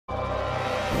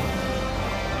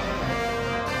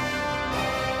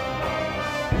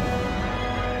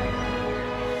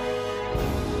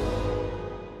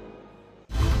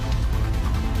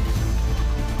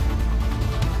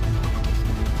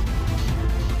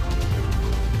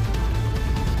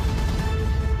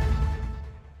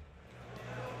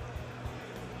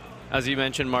As you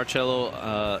mentioned,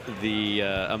 Marcello, the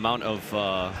amount of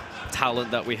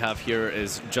talent that we have here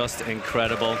is just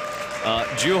incredible.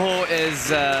 Joo-Ho is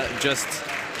just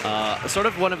sort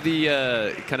of one of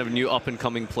the kind of new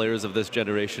up-and-coming players of this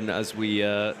generation as we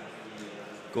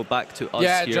go back to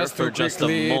us here just for just a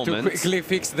moment. To quickly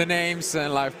fix the names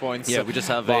and life points. Yeah, we just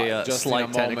have a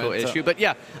slight technical issue. But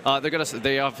yeah,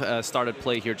 they have started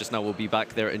play here just now. We'll be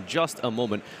back there in just a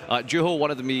moment. Joo-Ho,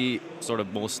 one of the sort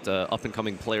of most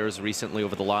up-and-coming players recently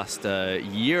over the last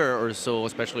year or so,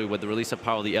 especially with the release of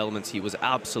Power of the Elements. He was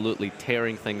absolutely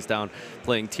tearing things down,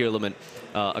 playing Tier Limit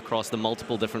across the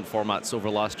multiple different formats over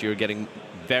last year, getting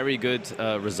very good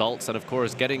results, and of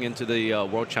course getting into the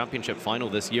World Championship final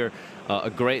this year. A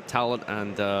great talent,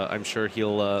 and I'm sure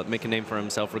he'll make a name for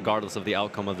himself regardless of the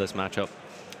outcome of this matchup.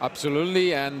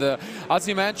 Absolutely, and as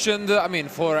you mentioned, I mean,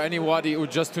 for anybody who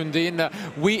just tuned in,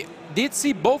 we did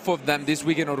see both of them this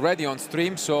weekend already on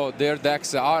stream, so their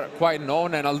decks are quite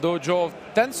known, and although Joe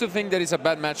tends to think there is a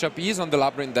bad matchup, he's on the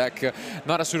Labrynth deck,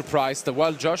 not a surprise,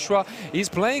 while Joshua is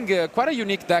playing quite a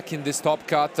unique deck in this top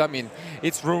cut. I mean,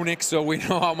 it's Runick, so we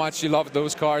know how much he loves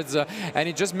those cards, and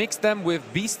he just mixed them with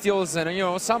Bystials and, you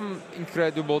know, some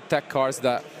incredible tech cards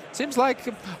that seems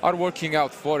like are working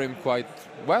out for him quite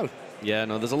well. Yeah,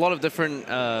 no, there's a lot of different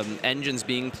engines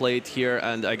being played here,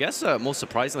 and I guess most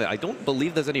surprisingly, I don't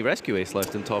believe there's any Rescue Ace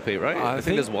left in top 8, right? I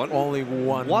think there's one. Only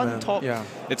one. One top. Yeah.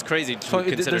 It's crazy to so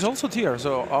consider. There's also tier,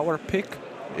 so our pick.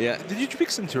 Yeah. Did you pick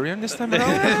Centurion this time around?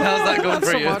 How's that going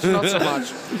for you? Not so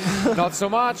much. Not so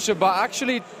much, but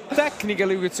actually,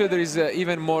 technically, we could say there is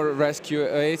even more Rescue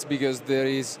Ace because there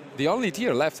is the only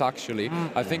tier left, actually.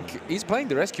 I think he's playing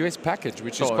the Rescue Ace package,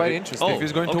 which is quite interesting. If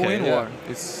he's going to win one,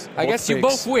 it's I guess you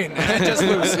both win and just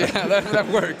lose. Yeah, that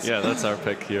works. Yeah, that's our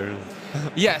pick here.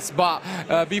 Yes, but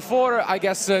before, I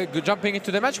guess, jumping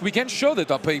into the match, we can show the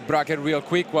top 8 bracket real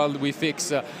quick while we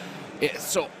fix it.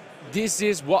 So this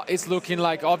is what it's looking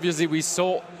like. Obviously, we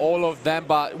saw all of them,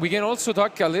 but we can also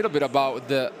talk a little bit about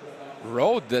the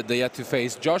road that they had to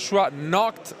face. Joshua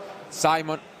knocked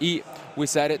Simon E. We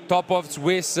said it, top of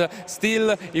Swiss.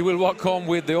 Still, he will walk home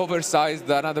with the oversized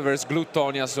another versus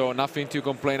Glutonia, so nothing to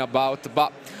complain about.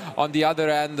 But on the other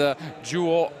end,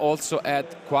 Joo-Ho also had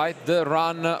quite the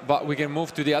run, but we can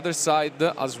move to the other side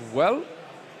as well.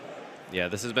 Yeah,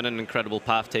 this has been an incredible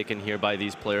path taken here by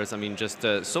these players. I mean, just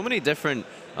so many different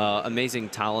amazing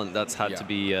talent that's had to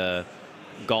be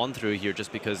gone through here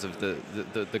just because of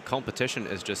the competition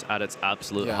is just at its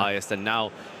absolute highest. And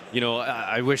now, you know,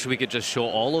 I wish we could just show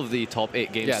all of the top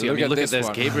 8 games. Yeah, I mean, look at this.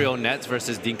 One. Gabriel Nets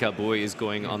versus Dinka Boy is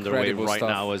going underway right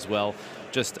now as well.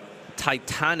 Just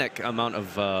titanic amount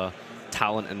of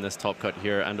talent in this top cut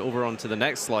here. And over onto the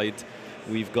next slide,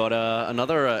 we've got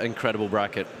another incredible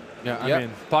bracket. Yeah, I mean,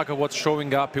 Paco was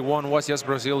showing up. He won YCS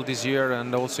Brazil this year,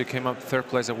 and also came up 3rd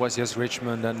place at YCS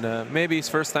Richmond. And maybe his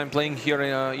first time playing here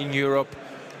in Europe.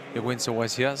 He wins a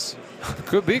YCS.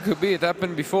 Could be. It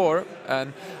happened before.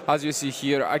 And as you see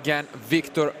here, again,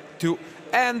 Victor to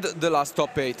end the last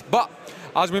top 8. But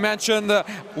as we mentioned,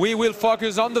 we will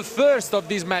focus on the first of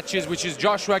these matches, which is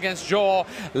Joshua against Joo-Ho.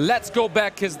 Let's go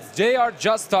back because they are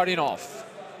just starting off.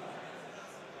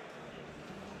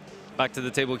 Back to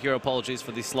the table here. Apologies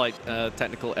for the slight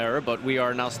technical error, but we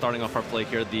are now starting off our play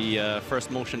here. The first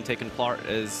motion taken part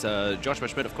is Joshua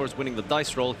Schmidt, of course, winning the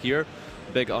dice roll here.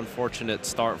 Big unfortunate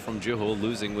start from Joo-Ho,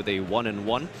 losing with a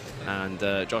 1-1. And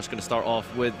Josh going to start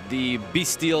off with the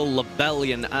Bystial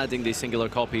Lebellion, adding the singular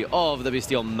copy of the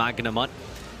Bystial Magnamut.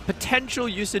 Potential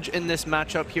usage in this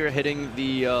matchup here, hitting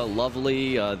the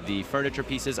lovely the furniture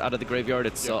pieces out of the graveyard.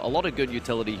 It's a lot of good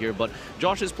utility here, but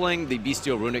Josh is playing the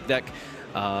Bystial Runick deck.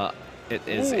 It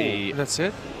is That's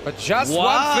it? But just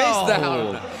one face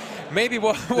down. Maybe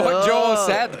what Joo-Ho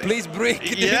said, please break,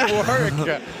 didn't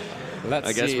work.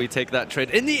 I guess we take that trade.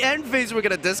 In the end phase, we're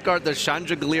going to discard the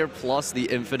Chandragleer plus the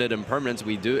Infinite Impermanence.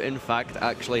 We do, in fact,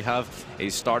 actually have a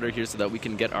starter here so that we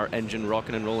can get our engine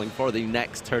rocking and rolling for the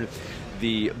next turn.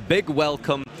 The big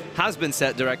welcome has been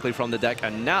set directly from the deck,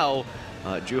 and now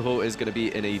Joo-Ho is going to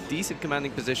be in a decent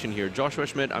commanding position here. Joshua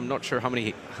Schmidt, I'm not sure how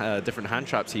many different hand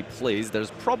traps he plays. There's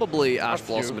probably Ash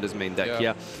Blossom in his main deck,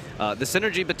 the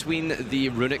synergy between the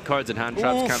Runick cards and hand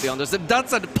traps can't be understood.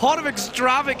 That's a pot of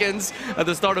extravagance at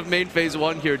the start of main phase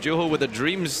 1 here. Joo-Ho with a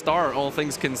dream start, all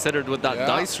things considered, with that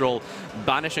dice roll.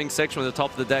 Banishing 6 from the top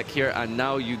of the deck here, and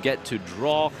now you get to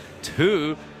draw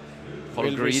 2.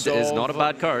 Pot Greed is not a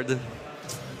bad card.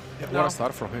 What a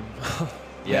start from him.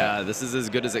 Yeah, this is as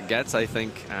good as it gets, I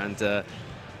think. And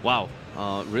wow,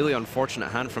 really unfortunate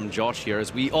hand from Josh here,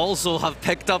 as we also have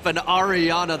picked up an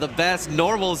Ariana, the best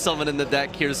normal summon in the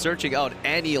deck here, searching out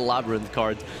any Labrynth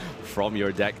card from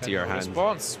your deck to your hand.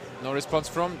 No response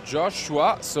from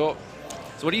Joshua. So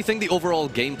what do you think the overall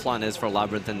game plan is for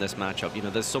Labrynth in this matchup? You know,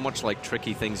 there's so much like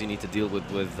tricky things you need to deal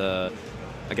with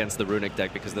against the Runick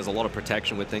deck, because there's a lot of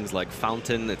protection with things like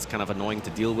Fountain. It's kind of annoying to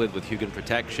deal with Hugin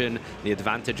protection, the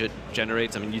advantage it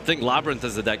generates. I mean, you'd think Labrynth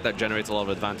is the deck that generates a lot of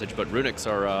advantage, but Runick's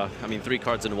are, I mean, 3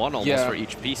 cards in one almost for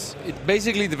each piece. It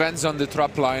basically depends on the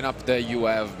trap lineup that you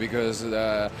have, because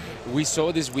we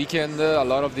saw this weekend a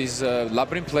lot of these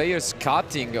Labrynth players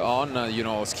cutting on, you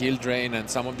know, skill drain and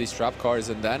some of these trap cards,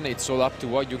 and then it's all up to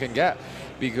what you can get.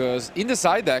 Because in the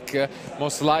side deck,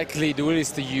 most likely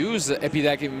Duelist to use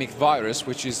Epidemic Virus,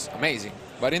 which is amazing.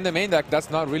 But in the main deck, that's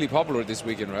not really popular this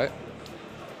weekend, right?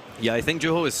 Yeah, I think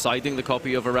Joo-Ho is siding the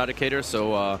copy of Eradicator,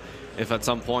 so if at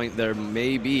some point there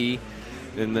may be,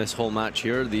 in this whole match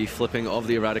here, the flipping of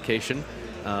the Eradication.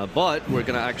 But we're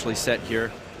going to actually set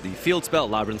here the field spell,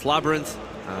 Labrynth.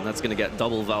 And that's going to get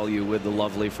double value with the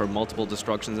Lovely for multiple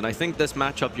destructions. And I think this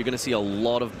matchup, you're going to see a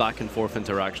lot of back and forth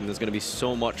interaction. There's going to be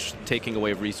so much taking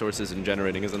away of resources and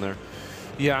generating, isn't there?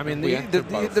 Yeah, I mean,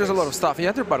 there's a lot of stuff. You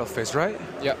enter battle phase, right?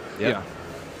 Yeah.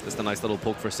 Just a nice little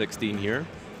poke for 16 here.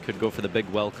 Could go for the big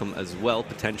welcome as well,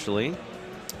 potentially.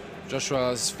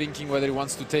 Joshua's thinking whether he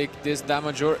wants to take this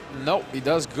damage or no. He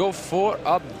does go for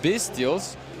a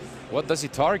Bystials. What does he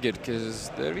target?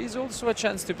 Because there is also a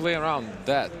chance to play around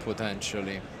that,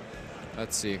 potentially.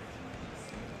 Let's see.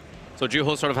 So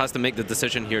Joo-Ho sort of has to make the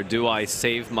decision here. Do I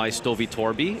save my Stovey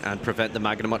Torby and prevent the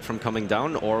Magnamut from coming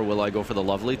down, or will I go for the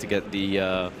Lovely to get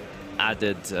the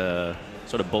added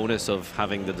sort of bonus of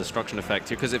having the destruction effect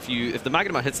here? Because if the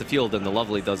Magnamut hits the field and the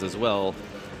Lovely does as well,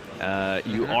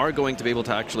 you are going to be able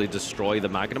to actually destroy the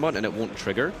Magnamut and it won't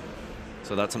trigger.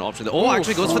 So that's an option. Oh,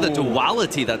 actually goes for the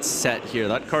duality that's set here.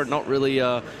 That card not really...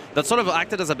 that sort of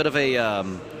acted as a bit of a...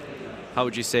 how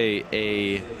would you say?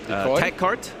 A tech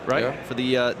card, right? Yeah. For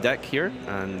the deck here.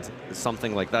 And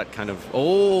something like that kind of...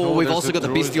 Oh, we've also got the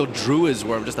Bystial Druid's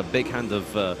Worm. Just a big hand of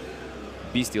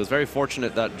Bystials. Very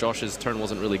fortunate that Josh's turn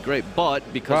wasn't really great. But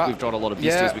because we've drawn a lot of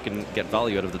Bystials, we can get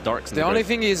value out of the Darks. The only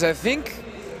thing is, I think...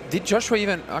 Did Joshua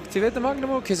even activate the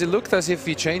Magnamut? Because it looked as if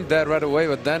he chained that right away,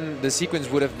 but then the sequence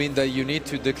would have been that you need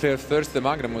to declare first the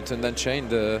Magnamut and then chain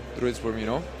the Druid's Worm, you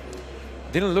know?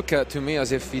 Didn't look to me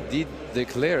as if he did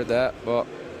declare that, but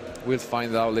we'll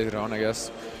find out later on, I guess.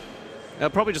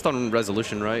 Probably just on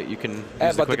resolution, right? You can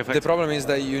use the quick effect. The problem is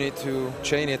that you need to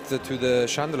chain it to the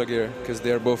Chandelier gear, because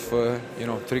they are both, you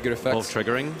know, trigger effects. Both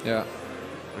triggering? Yeah.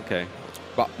 Okay.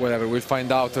 But whatever, we'll find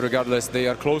out. Regardless, they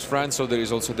are close friends, so there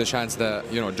is also the chance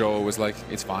that, you know, Joe was like,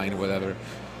 it's fine, whatever.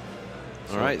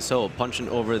 All right, so punching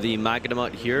over the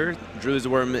Magnamut here. Druid's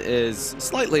Worm is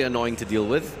slightly annoying to deal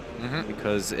with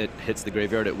because it hits the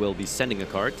graveyard. It will be sending a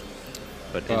card.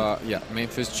 But yeah,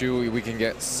 Memphis Jew, we can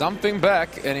get something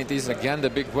back, and it is again the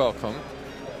big welcome.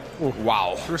 Ooh.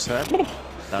 Wow. First set.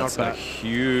 That's a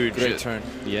huge... Great turn.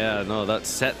 Yeah, no, that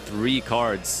set 3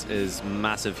 cards is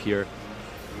massive here.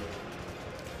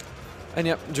 And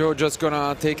yeah, Joe just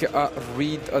gonna take a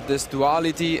read of this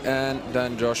duality, and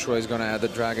then Joshua is gonna add the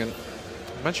dragon.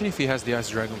 Imagine if he has the Ice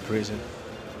Dragon Prison.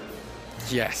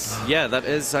 Yes. Yeah, that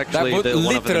is actually that would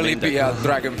one of the literally main be a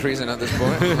Dragon Prison at this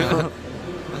point.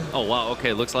 Oh wow,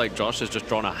 okay, looks like Josh has just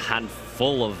drawn a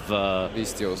handful of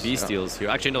Bystials here.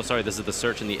 Actually, no, sorry, this is the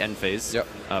search in the end phase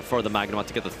for the Magnamut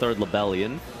to get the 3rd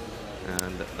Labellion.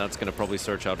 And that's going to probably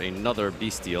search out another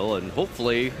Bystial, and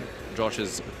hopefully Josh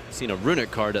has seen a Runick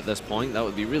card at this point. That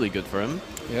would be really good for him.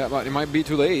 Yeah, but it might be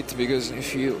too late, because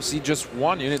if you see just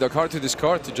one, you need a card to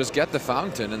discard to just get the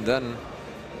Fountain, and then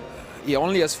he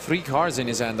only has 3 cards in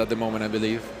his hand at the moment, I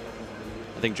believe.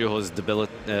 I think Joo-Ho is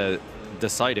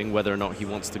deciding whether or not he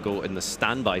wants to go in the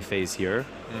standby phase here.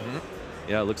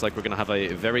 Yeah, it looks like we're going to have a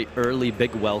very early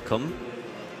big welcome.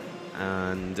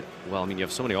 And, well, I mean, you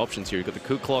have so many options here. You've got the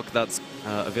Coup Clock that's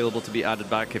available to be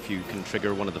added back if you can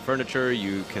trigger one of the furniture.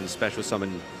 You can special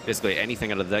summon basically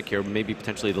anything out of the deck here, maybe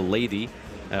potentially the Lady,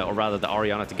 or rather the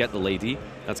Ariana to get the Lady.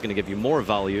 That's going to give you more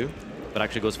value, but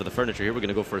actually goes for the furniture here. We're going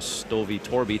to go for a Stovey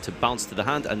Torby to bounce to the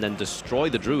hand and then destroy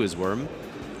the Druid's Worm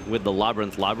with the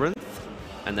Labrynth.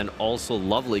 And then also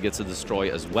Lovely gets a destroy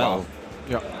as well. Wow.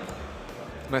 Yeah.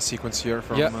 Nice sequence here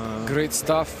from... great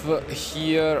stuff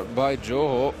here by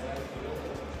Joo-Ho.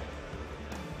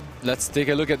 Let's take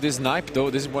a look at this Knipe,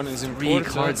 though. This one is important.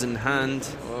 3 cards in hand.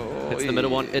 It's the middle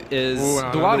one. It is...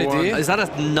 Duality. Is that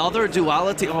another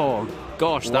Duality? Oh,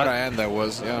 gosh. What a hand that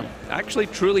was, yeah. Actually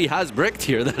truly has bricked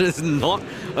here. That is not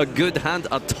a good hand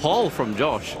at all from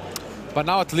Josh. But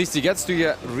now at least he gets to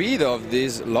get rid of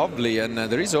this Lovely, and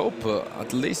there is hope,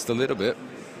 at least a little bit.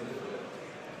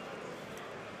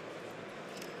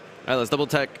 All right, let's double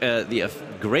check the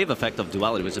grave effect of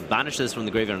duality, which is banish this from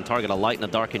the graveyard and target a light and a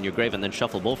dark in your grave, and then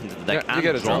shuffle both into the deck and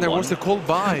draw And there one. was the cold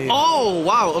buy. Oh,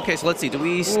 wow. Okay, so let's see. Do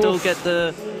we still get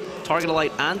the target a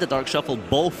light and the dark shuffle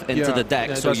both into the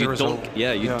deck? So you don't,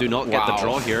 you do not get the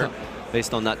draw here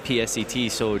based on that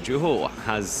PSET. So Joo-Ho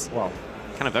has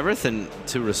kind of everything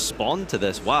to respond to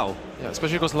this. Wow. Yeah,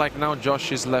 especially because like now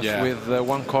Josh is left with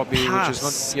one copy, which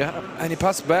is not. And he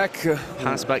passed back.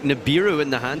 Pass back. Nibiru in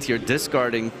the hand here,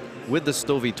 discarding with the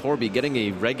Stovey Torby, getting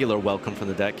a regular welcome from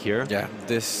the deck here. Yeah,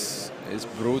 this is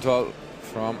brutal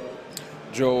from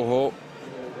Joo-Ho.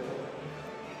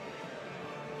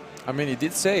 I mean, he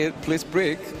did say it, please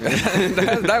brick.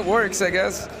 that works, I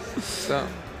guess. So.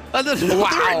 And then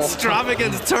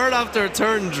extravagance, turn after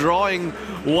turn, drawing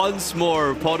once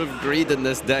more Pot of Greed in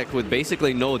this deck with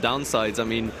basically no downsides. I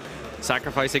mean,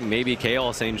 sacrificing maybe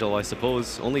Chaos Angel, I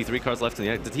suppose. Only 3 cards left in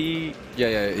the deck. Did he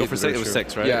go for 6? It was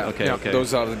 6, right? Yeah, okay.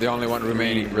 Those are the only one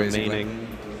remaining.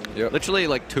 Yep. Literally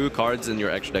like 2 cards in your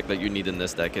extra deck that you need in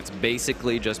this deck. It's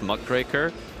basically just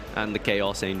Muckraker and the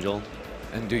Chaos Angel.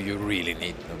 And do you really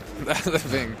need them? That's the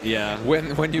thing. Yeah.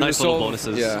 When you nice resolve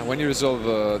bonuses. Yeah, when you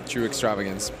resolve 2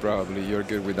 extravagance, probably you're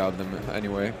good without them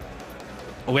anyway.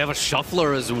 Oh, we have a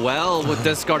Shuffler as well with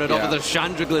discarded off of the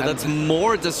Chandraglyph. That's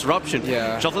more disruption.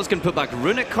 Yeah. Shufflers can put back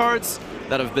Runick cards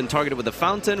that have been targeted with the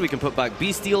Fountain. We can put back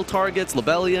Bystial targets,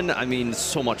 Labellion. I mean,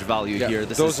 so much value here.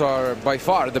 Those are by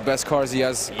far the best cards he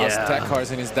has as tech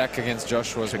cards in his deck against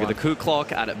Joshua's Trigger the Coup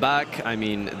Clock, add it back. I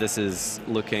mean, this is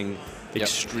looking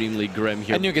extremely grim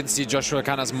here. And you can see Joshua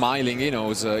kind of smiling. He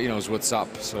knows what's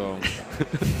up. So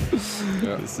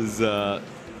this is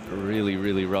really,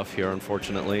 really rough here,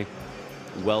 unfortunately.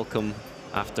 Welcome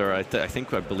after, I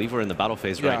believe we're in the battle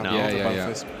phase right now.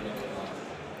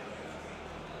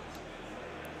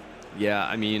 Yeah,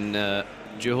 I mean,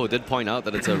 Joo-Ho did point out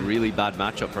that it's a really bad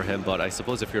matchup for him, but I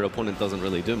suppose if your opponent doesn't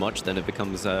really do much, then it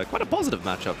becomes quite a positive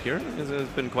matchup here.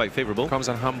 It's been quite favorable. Becomes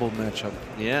a humble matchup.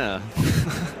 Yeah.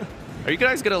 Are you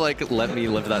guys gonna like let me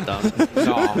live that down?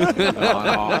 No.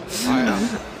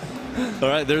 All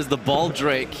right, there's the Ball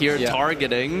Drake here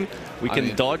targeting. We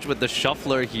can dodge with the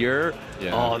Shuffler here.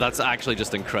 Oh, that's actually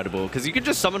just incredible because you can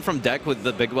just summon from deck with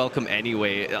the Big Welcome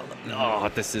anyway. Oh,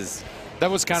 this is.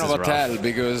 That was kind of a rough. tell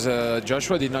because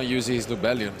Joshua did not use his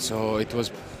Labellion, so it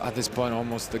was at this point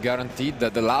almost guaranteed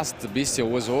that the last Bystial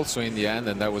was also in the end,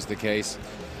 and that was the case.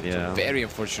 Yeah. So very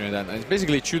unfortunate. And it's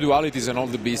basically 2 dualities on all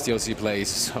the Bystials he plays.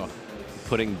 So.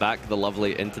 Putting back the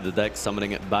Lovely into the deck,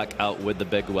 summoning it back out with the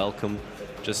Big Welcome,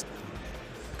 just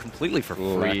completely for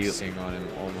free. Flexing on him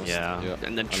almost. Yeah,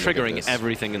 and then triggering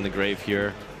everything in the grave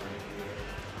here.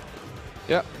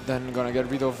 Yeah, then gonna get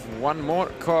rid of 1 more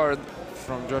card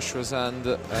from Joshua's hand,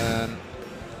 and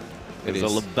it's a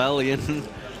Labellion.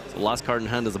 The last card in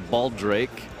hand is a Ball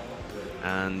Drake.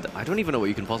 And I don't even know what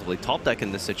you can possibly top deck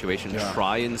in this situation.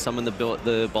 Try and summon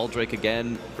the Ball Drake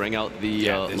again, bring out the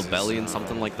Labellion,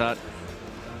 something like that.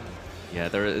 Yeah,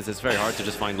 it's very hard to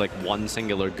just find like one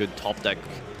singular good top deck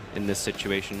in this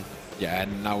situation. Yeah,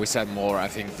 and now we said more. I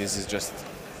think this is just,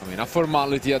 I mean, a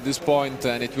formality at this point,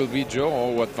 and it will be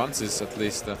Joo-Ho who advances at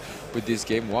least with this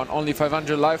game one. Only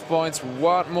 500 life points,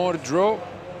 1 more draw.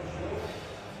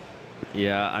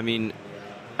 Yeah, I mean,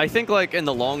 I think like in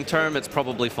the long term, it's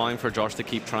probably fine for Josh to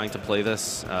keep trying to play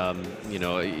this. You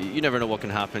know, you never know what can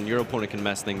happen. Your opponent can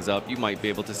mess things up. You might be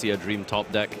able to see a dream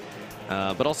top deck.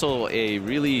 But also a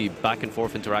really back and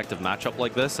forth interactive matchup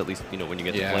like this, at least, you know, when you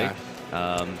get to play.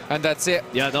 And that's it.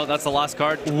 Yeah, no, that's the last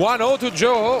card. 1-0 to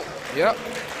Joo-Ho. Yep.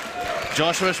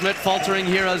 Joshua Schmidt faltering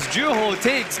here as Joo-Ho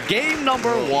takes game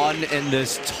number 1 in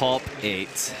this top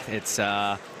 8. It's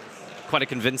quite a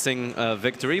convincing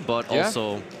victory, but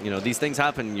also, you know, these things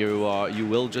happen. You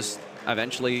will just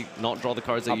eventually not draw the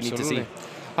cards that you need to see.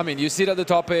 I mean, you sit at the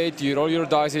top 8, you roll your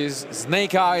dice,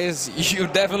 snake eyes, you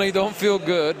definitely don't feel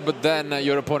good, but then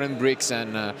your opponent bricks,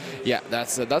 and yeah,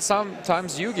 that's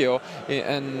sometimes Yu-Gi-Oh!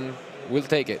 And we'll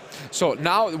take it. So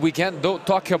now we can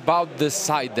talk about the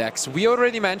side decks. We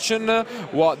already mentioned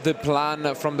what the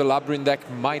plan from the Labrynth deck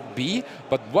might be,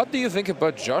 but what do you think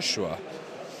about Joshua?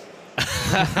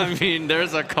 I mean,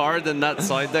 there's a card in that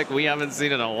side deck we haven't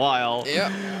seen in a while. Yeah.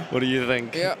 What do you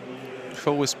think? Yeah.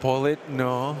 Shall we spoil it?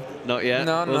 No. Not yet?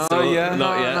 No, not yet.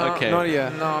 Okay. Not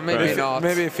yet. No, maybe not.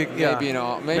 Maybe if it, maybe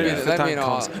not. Maybe let me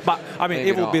not. But I mean,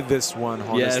 it will be this one,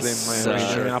 honestly. Yes, in my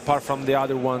opinion. I mean, apart from the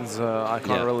other ones, I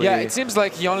can't really. Yeah, it seems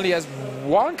like he only has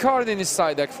one card in his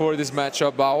side deck for this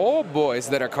matchup, but oh boy, is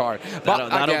that a card. But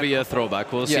that'll be a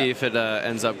throwback. We'll see if it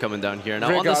ends up coming down here.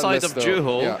 Now, on the side of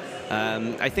Joo-Ho,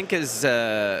 I think his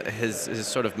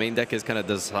sort of main deck is kind of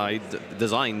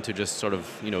designed to just sort of,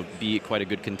 be quite a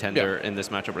good contender in this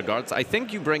matchup regards. I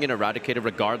think you bring in Eradicator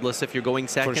regardless if you're going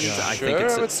second. I think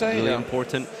it's really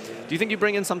important. Do you think you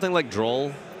bring in something like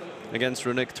Droll against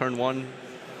Runick turn 1?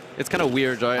 It's kind of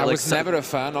weird, right? I was never a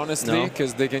fan, honestly,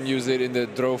 because they can use it in the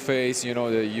draw phase, the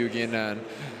Yugin, and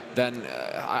then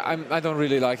I don't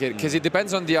really like it, because it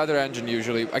depends on the other engine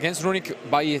usually. Against Runick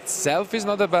by itself is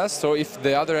not the best, so if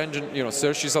the other engine,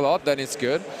 searches a lot, then it's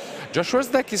good. Joshua's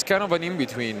deck is kind of an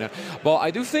in-between, but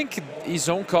I do think his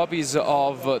own copies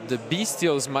of the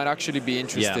Bystials might actually be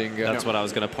interesting. Yeah, that's what I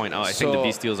was going to point out. I think the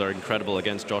Bystials are incredible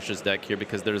against Josh's deck here,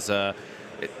 because there's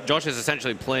Josh is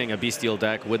essentially playing a Bystial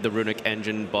deck with the Runick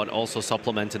engine, but also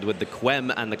supplemented with the Quem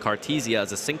and the Cartesia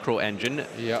as a synchro engine.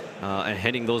 Yeah. And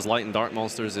hitting those light and dark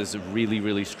monsters is really,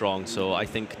 really strong. So I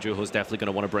think Joo-Ho's definitely going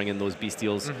to want to bring in those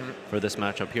Bystials for this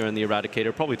matchup here in the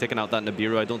Eradicator. Probably taking out that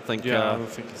Nibiru. I don't think, I don't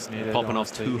think it's needed, popping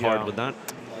off too hard with that.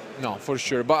 No, for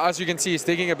sure. But as you can see, it's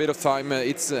taking a bit of time.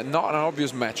 It's not an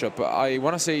obvious matchup. I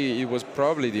want to say it was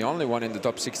probably the only one in the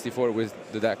top 64 with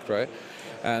the deck, right?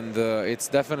 And it's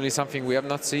definitely something we have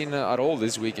not seen at all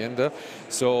this weekend.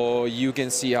 So you can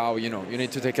see how, you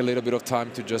need to take a little bit of time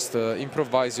to just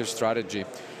improvise your strategy.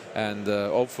 And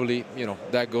hopefully,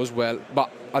 that goes well.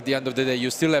 But at the end of the day, you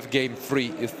still have game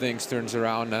 3 if things turns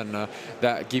around. And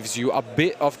that gives you a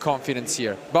bit of confidence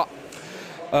here. But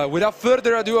without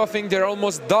further ado, I think they're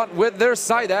almost done with their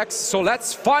side decks. So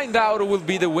let's find out who will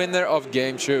be the winner of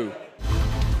Game 2.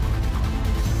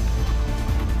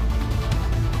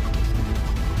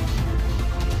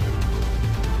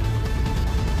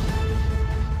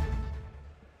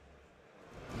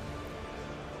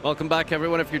 Welcome back,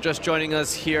 everyone. If you're just joining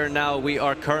us here now, we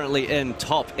are currently in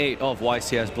top 8 of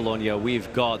YCS Bologna.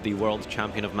 We've got the world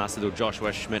champion of Macedo,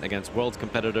 Joshua Schmidt, against world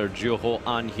competitor Joo-Ho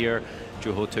on here.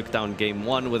 Joo-Ho took down game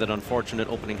 1 with an unfortunate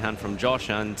opening hand from Josh,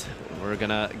 and we're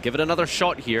gonna give it another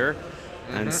shot here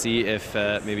and see if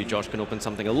maybe Josh can open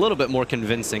something a little bit more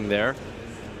convincing there.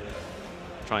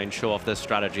 Try and show off this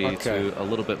strategy to a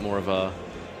little bit more of a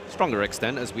stronger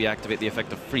extent as we activate the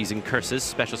effect of Freezing Curses,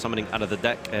 special summoning out of the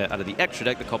deck, out of the extra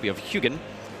deck, the copy of Hugin,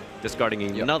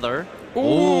 discarding another.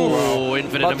 Ooh,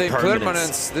 infinite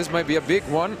impermanence. This might be a big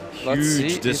one. Let's see.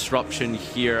 Huge disruption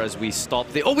here as we stop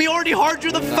the. Oh, we already hard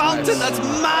drew the fountain. That's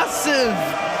massive.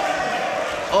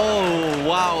 Oh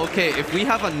wow. Okay, if we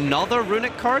have another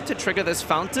Runick card to trigger this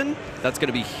fountain, that's going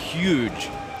to be huge.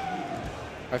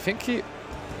 I think he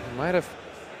might have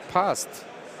passed.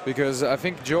 Because I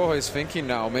think Joo-Ho is thinking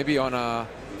now, maybe on a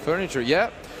furniture. Yeah,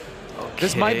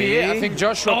 this might be it. I think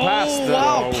Joshua passed. Oh,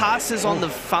 wow, passes on the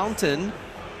fountain.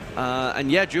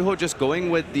 And yeah, Joo-Ho just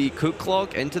going with the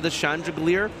Kuklog into the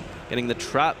Chandragleer, getting the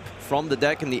trap from the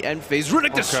deck in the end phase.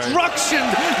 Runick Destruction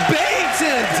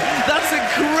baited! That's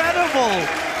incredible!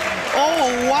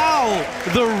 Oh, wow!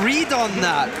 The read on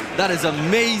that. That is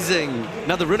amazing.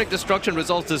 Now the Runick Destruction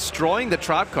results destroying the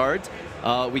trap card.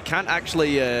 We can't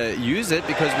actually use it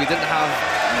because we didn't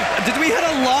have... Did we hit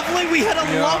a lovely? We hit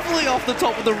a lovely off the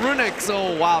top of the Runick.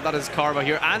 So, wow, that is karma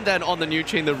here. And then on the new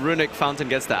chain, the Runick Fountain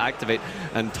gets to activate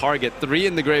and target 3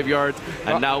 in the graveyard.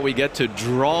 And now we get to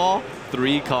draw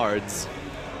 3 cards.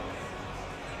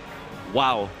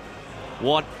 Wow.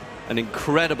 What an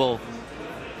incredible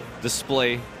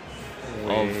display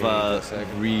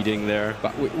of reading there.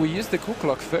 But we used the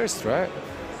Kuklog first, right?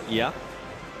 Yeah.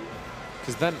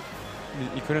 Because then...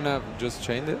 You couldn't have just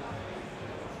chained it?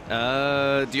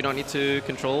 Do you not need to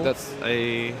control No,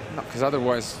 because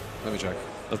otherwise... Let me check.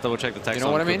 Let's double check the text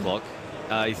on the clock.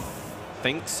 I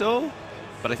think so,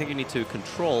 but I think you need to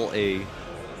control a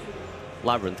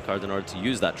Labrynth card in order to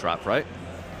use that trap, right?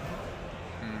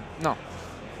 No.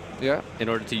 Yeah? In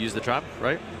order to use the trap,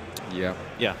 right? Yeah.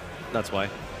 Yeah, that's why.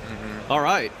 All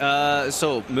right,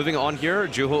 so moving on here,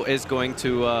 Joo-Ho is going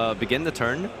to begin the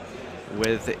turn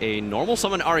with a normal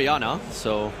summon Ariana,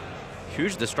 so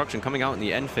huge destruction coming out in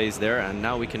the end phase there, and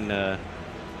now we can,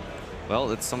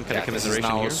 well, it's some kind of commiseration this is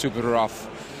now here. Super rough.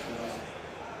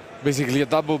 Basically a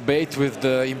double bait with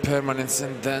the impermanence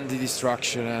and then the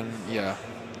destruction, and yeah,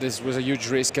 this was a huge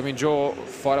risk. I mean, Joe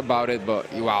thought about it, but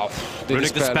wow.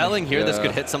 Runick Dispelling here, this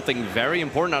could hit something very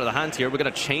important out of the hand here. We're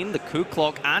going to chain the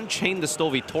Kuklog and chain the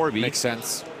Stovey Torby. Makes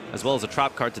sense. As well as a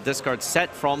trap card to discard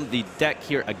set from the deck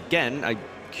here again. I'm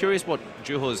curious what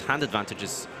Joo-Ho's hand advantage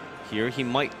is here. He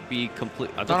might be complete.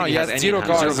 I don't think he has any 0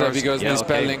 cards because yeah,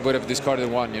 Dispelling would have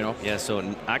discarded 1, Yeah, so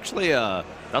actually,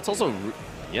 that's also,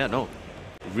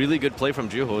 really good play from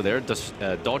Joo-Ho there,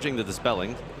 dodging the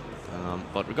Dispelling.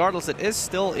 But regardless, it is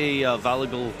still a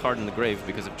valuable card in the grave,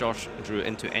 because if Josh drew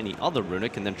into any other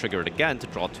Runick and then trigger it again to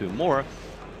draw 2 more,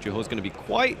 Joo-Ho is going to be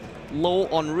quite low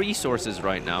on resources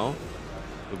right now.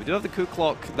 But we do have the Coup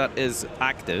Clock that is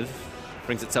active.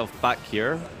 Brings itself back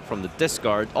here from the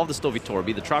discard of the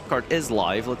Stovitorbi. The trap card is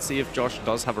live. Let's see if Josh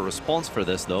does have a response for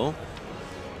this, though.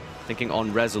 Thinking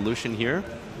on resolution here.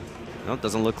 No, it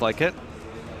doesn't look like it.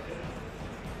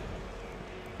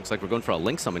 Looks like we're going for a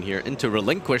Link Summon here into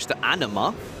Relinquish to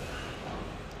Anima.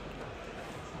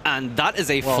 And that is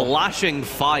a flashing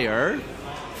fire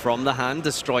from the hand.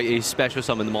 Destroy a special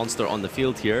summon monster on the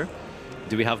field here.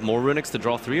 Do we have more Runicks to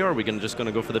draw 3, or are we just going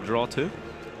to go for the draw 2?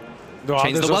 No,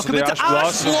 Change the welcome into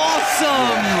Ash Blossom!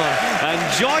 And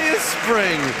Joyous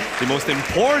Spring, the most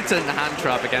important hand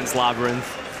trap against Labrynth.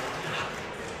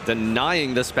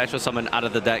 Denying the special summon out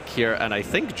of the deck here, and I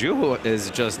think Joo-Ho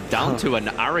is just down to an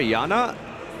Ariana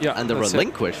and the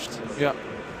Relinquished.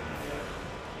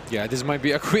 Yeah, this might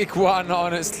be a quick one,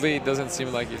 honestly. It doesn't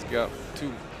seem like he's got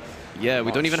too Yeah,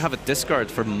 we don't even have a discard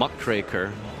for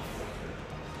Muckraker.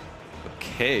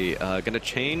 Okay, gonna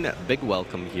chain Big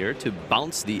Welcome here to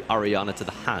bounce the Ariana to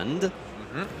the hand.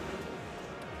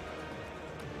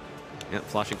 Yeah,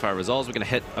 Flashing Fire resolves. We're gonna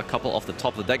hit a couple off the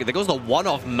top of the deck. There goes the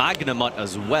one-off Magnamut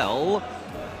as well.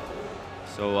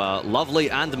 So Lovely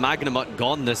and Magnamut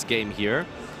gone this game here.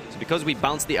 So because we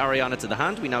bounced the Ariana to the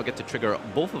hand, we now get to trigger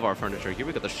both of our furniture here.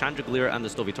 We got the Chandragleer and the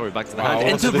Stovitori back to the hand.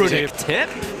 Into Runick tip.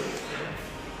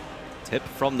 Tip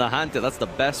from the hand. That's the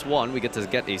best one. We get to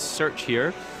get a search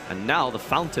here. And now the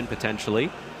Fountain,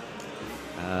 potentially.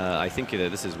 I think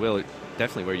this is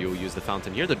definitely where you'll use the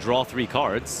Fountain here to draw 3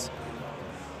 cards.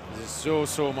 This is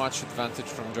so much advantage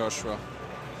from Joshua.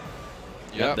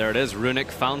 Yep, there it is. Runick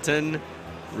Fountain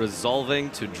resolving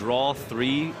to draw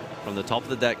 3 from the top of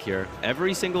the deck here.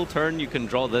 Every single turn you can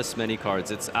draw this many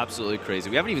cards. It's absolutely crazy.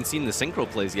 We haven't even seen the synchro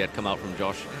plays yet come out from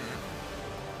Josh.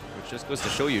 Which just goes to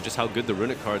show you just how good the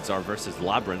Runick cards are versus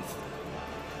Labrynth.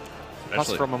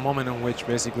 That's from a moment in which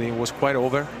basically it was quite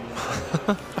over.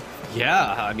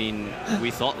 Yeah, I mean,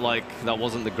 we thought like that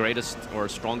wasn't the greatest or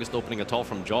strongest opening at all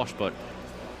from Josh, but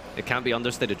it can't be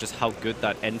understated just how good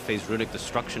that end phase Runick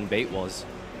Destruction bait was.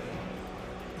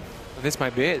 This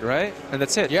might be it, right? And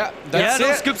that's it. Yeah, that's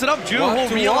it. Scoops it up. Joo-Ho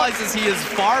realizes he is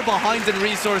far behind in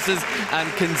resources and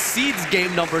concedes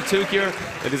game number 2 here.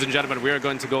 Ladies and gentlemen, we are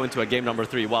going to go into a game number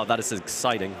 3. Wow, that is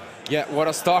exciting. Yeah, what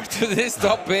a start to this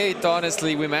top 8,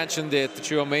 honestly. We mentioned it.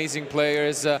 2 amazing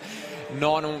players.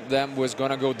 None of them was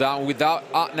going to go down without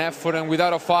an effort and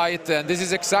without a fight. And this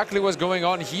is exactly what's going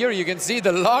on here. You can see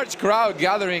the large crowd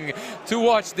gathering to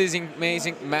watch this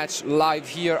amazing match live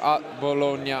here at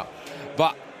Bologna.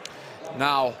 But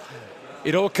now,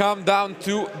 it all comes down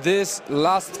to this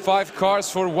last 5 cards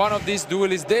for one of these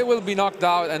duelists. They will be knocked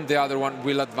out and the other one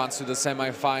will advance to the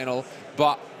semi-final.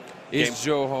 But it's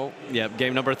Joo-Ho. Yeah,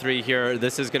 game number 3 here.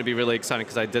 This is going to be really exciting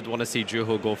because I did want to see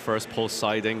Joo-Ho go first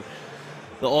post-siding.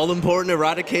 The all-important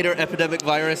Eradicator Epidemic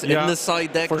Virus in the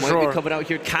side deck might be coming out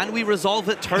here. Can we resolve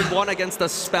it turn 1 against a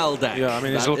spell deck? Yeah, I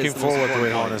mean, he's looking forward to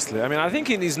it, honestly. I mean, I think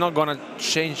he's not going to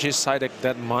change his side deck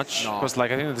that much. Because,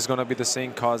 like, I think it's going to be the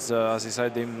same cards as he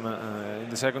sided him in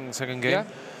the second game.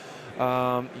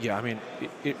 Yeah, I mean,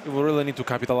 we really need to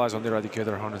capitalize on the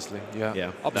Eradicator, honestly.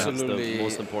 Yeah, absolutely. That's the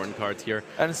most important card here.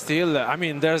 And still, I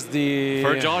mean, there's the...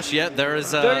 For Josh, there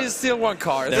is still one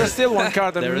card. There's still one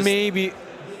card, and maybe...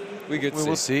 We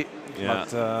will see. Yeah.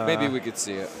 But, maybe we could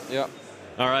see it. Yeah.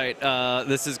 All right.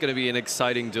 This is going to be an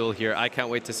exciting duel here. I can't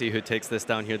wait to see who takes this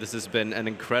down here. This has been an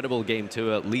incredible game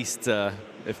too, at least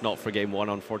if not for game 1.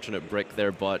 Unfortunate brick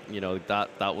there, but you know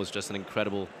that was just an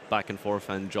incredible back and forth,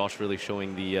 and Josh really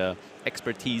showing the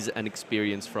expertise and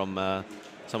experience from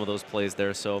some of those plays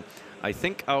there. So I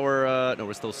think our no,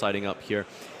 we're still siding up here.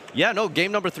 Yeah, no,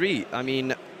 game number 3. I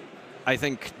mean, I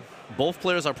think both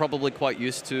players are probably quite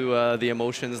used to the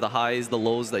emotions, the highs, the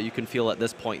lows that you can feel at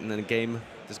this point in the game.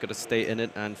 Just got to stay in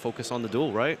it and focus on the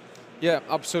duel, right? Yeah,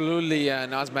 absolutely.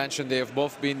 And as mentioned, they have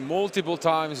both been multiple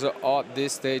times at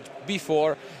this stage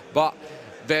before, but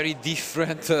very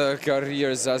different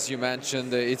careers, as you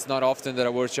mentioned. It's not often that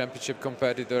a World Championship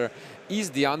competitor is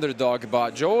the underdog,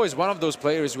 but Joo is one of those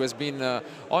players who has been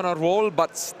on a roll,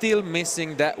 but still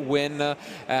missing that win.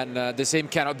 And the same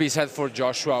cannot be said for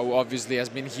Joshua, who obviously has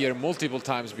been here multiple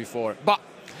times before. But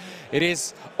it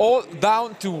is all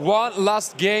down to one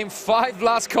last game, 5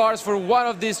 last cards for one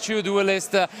of these 2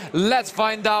 duelists. Let's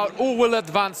find out who will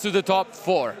advance to the top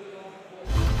 4.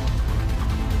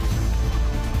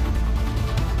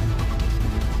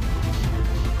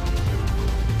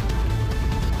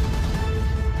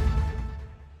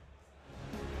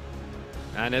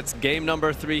 And it's game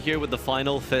number 3 here with the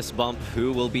final fist bump.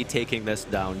 Who will be taking this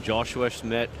down? Joshua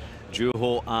Schmidt,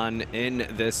 Joo-Ho An in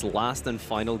this last and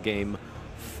final game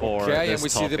for okay, this and we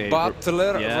see the top 8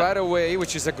 Butler right away,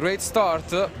 which is a great start.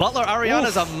 Butler Ariana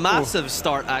is a massive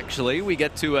start, actually. We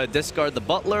get to discard the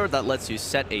Butler. That lets you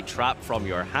set a trap from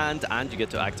your hand, and you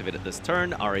get to activate it this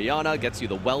turn. Ariana gets you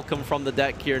the welcome from the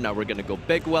deck here. Now we're going to go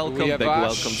big welcome,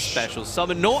 special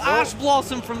summon. No Ash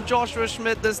Blossom from Joshua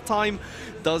Schmidt this time.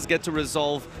 Does get to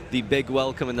resolve the big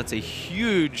welcome, and that's a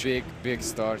huge... Big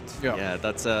start. Yeah,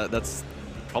 that's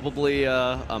probably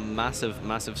a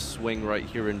massive swing right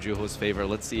here in Joo-Ho's favor.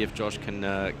 Let's see if Josh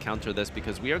can counter this,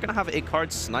 because we are going to have a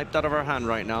card sniped out of our hand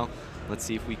right now. Let's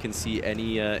see if we can see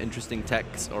any interesting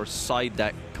techs or side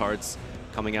deck cards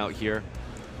coming out here.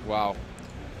 Wow.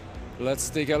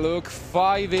 Let's take a look.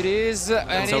 5 it is,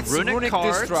 and it's Runick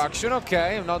Destruction.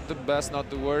 Okay, not the best, not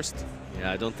the worst. Yeah,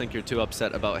 I don't think you're too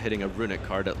upset about hitting a Runick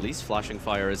card. At least Flashing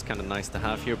Fire is kind of nice to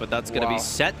have here, but that's going to be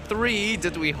set 3.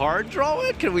 Did we hard draw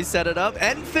it? Can we set it up?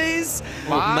 End phase?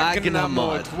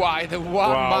 Magnamod. Why? The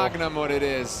one Magnamod it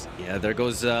is. Yeah, there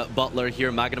goes Butler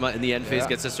here. Magnamod in the end phase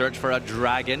gets a search for a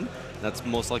dragon. That's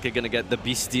most likely going to get the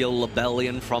Bystial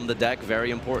Labellion from the deck. Very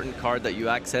important card that you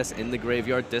access in the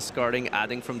graveyard. Discarding,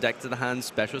 adding from deck to the hand,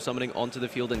 special summoning onto the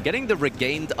field, and getting the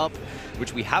Regained up,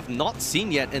 which we have not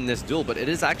seen yet in this duel, but it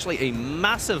is actually a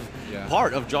massive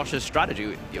part of Josh's strategy.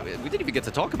 We didn't even get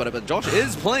to talk about it, but Josh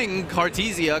is playing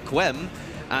Cartesia, Quem,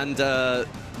 and the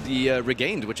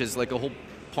Regained, which is like a whole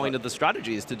point of the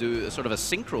strategy is to do sort of a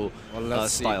synchro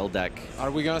style deck. Are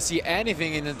we gonna see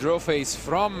anything in the draw phase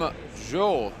from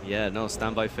Joe? Yeah, no,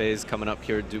 standby phase coming up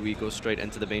here. Do we go straight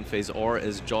into the main phase, or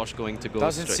is Josh going to go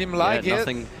Doesn't seem like it.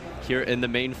 Nothing here in the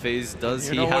main phase. Does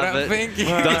he have it? Thinking.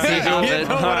 Does he have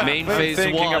it? Main phase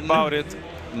thinking 1. About it.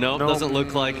 No, doesn't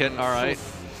look like it. All right.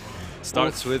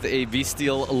 Starts with a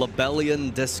Bystial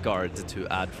Labellion discard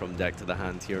to add from deck to the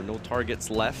hand here. No targets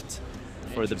left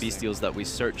for the Bystials that we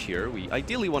search here. We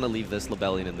ideally want to leave this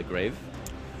Labellion in the grave.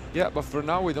 Yeah, but for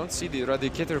now we don't see the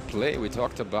Eradicator play we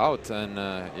talked about, and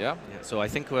So I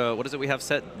think, what is it we have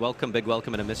set? Welcome, big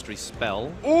welcome, and a mystery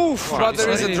spell. Oof, but there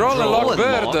is a Droll and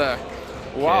Lockbird.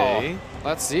 Wow, Okay.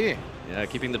 let's see. Yeah,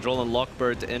 keeping the Droll and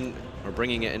Lockbird in, or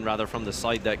bringing it in rather from the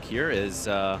side deck here is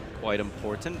quite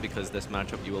important, because this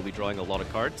matchup you will be drawing a lot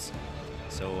of cards.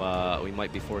 So we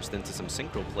might be forced into some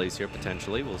synchro plays here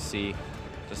potentially. We'll see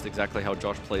just exactly how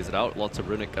Josh plays it out. Lots of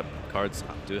Runick cards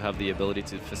do have the ability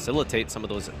to facilitate some of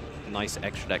those nice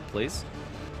extra deck plays,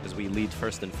 as we lead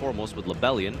first and foremost with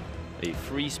Labellion, a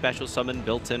free special summon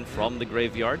built in from the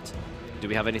graveyard. Do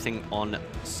we have anything on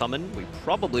summon? We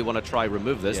probably want to try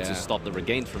remove this to stop the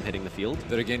Regained from hitting the field.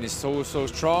 The Regain is so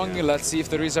strong. Let's see if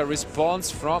there is a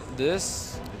response from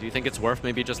this. Do you think it's worth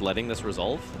maybe just letting this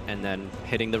resolve and then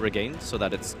hitting the Regained so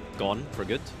that it's gone for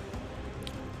good?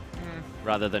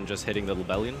 Rather than just hitting the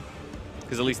Labellion?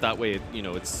 Because at least that way, you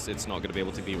know, it's not going to be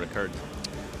able to be recurred.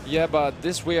 Yeah, but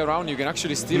this way around you can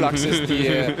actually still access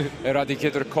the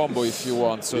Eradicator combo if you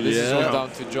want. So this is all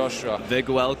down to Joshua. Big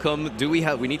welcome. Do we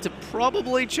have? We need to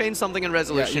probably chain something in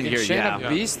resolution you can here. Chain a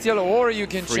Bystial, or you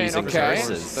can Freezing chain. Okay,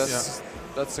 curses.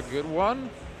 that's a good one.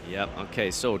 Yep.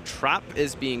 Okay. So trap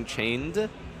is being chained.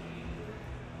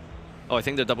 Oh, I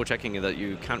think they're double checking that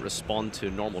you can't respond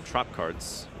to normal trap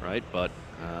cards, right? But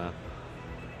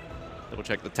double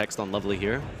check the text on Lovely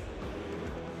here.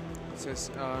 It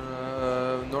says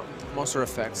monster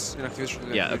effects.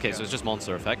 Yeah, okay, so it's just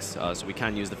monster effects. So we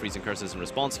can use the Freezing Curses in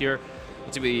response here.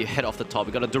 Let's see, we hit off the top.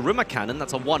 We got a Daruma Cannon,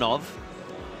 that's a one-of.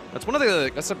 That's one of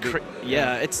the... That's a big...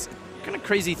 it's kind of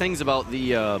crazy things about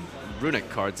the Runick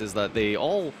cards is that they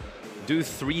all do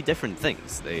 3 different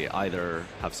things. They either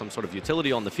have some sort of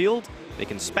utility on the field, they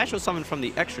can special summon from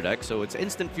the extra deck, so it's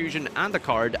instant fusion and a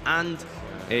card, and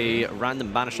a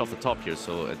random banish off the top here,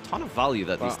 so a ton of value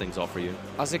that these things offer you.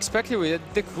 As expected, we had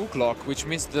the Crew Clock, which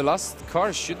means the last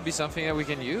card should be something that we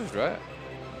can use, right?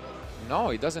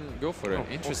 No, it doesn't go for it.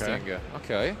 Interesting.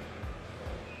 Okay.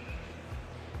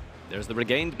 There's the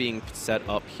Regained being set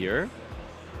up here,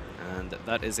 and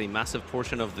that is a massive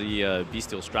portion of the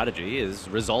Bystial strategy, is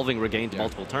resolving Regained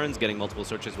multiple turns, getting multiple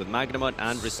searches with Magnamod,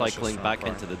 and recycling back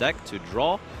into the deck to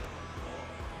draw.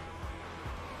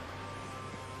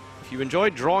 If you enjoy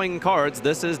drawing cards,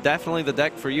 this is definitely the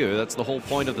deck for you. That's the whole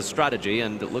point of the strategy,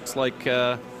 and it looks like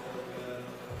we're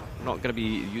not going to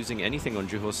be using anything on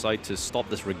Joo-Ho's side to stop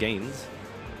this Regained.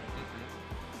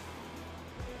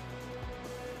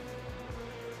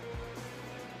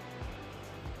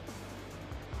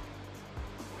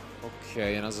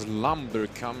 Okay, and a Slumber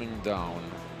coming down.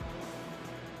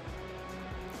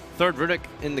 Third Runick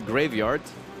in the graveyard.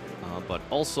 But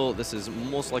also, this is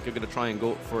most likely going to try and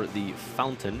go for the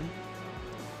fountain.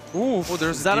 Ooh,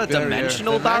 is that a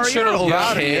dimensional barrier?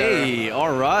 Okay,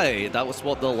 all right. That was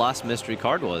what the last mystery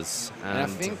card was. And I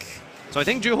think... So I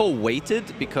think Joo-Ho waited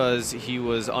because he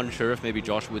was unsure if maybe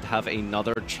Josh would have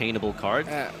another chainable card.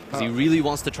 Because he really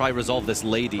wants to try resolve this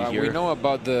lady here. We know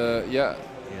about the... Yeah,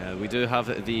 we do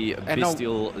have the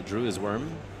Bystial Druid's Worm.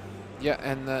 Yeah,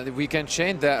 and we can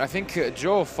chain that. I think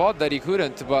Joe thought that he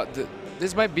couldn't, but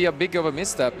this might be a big of a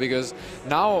misstep because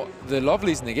now the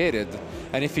Lovely is negated.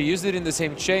 And if he used it in the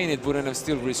same chain, it wouldn't have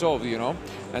still resolved, you know?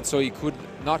 And so he could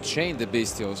not chain the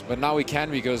Bystials. But now he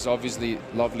can because obviously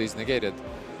Lovely is negated.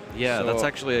 Yeah, so that's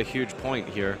actually a huge point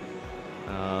here.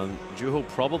 Joo-Ho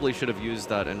probably should have used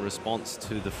that in response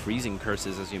to the freezing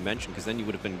curses, as you mentioned, because then you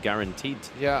would have been guaranteed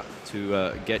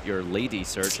to get your lady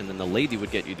search, and then the lady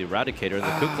would get you the Eradicator, and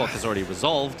the Cook Clock is already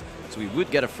resolved, so we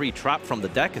would get a free trap from the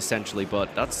deck, essentially,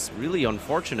 but that's really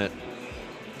unfortunate.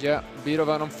 Yeah, bit of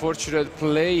an unfortunate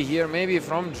play here, maybe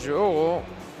from Joe,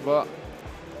 but...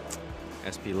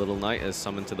 SP Little Knight is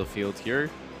summoned to the field here,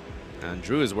 and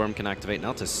Druid's Worm can activate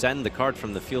now to send the card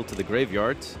from the field to the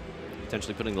graveyard,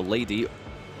 potentially putting the lady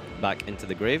back into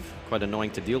the grave. Quite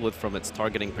annoying to deal with from its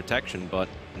targeting protection, but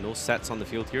no sets on the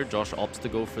field here. Josh opts to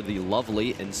go for the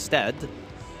Lovely instead.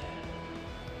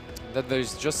 That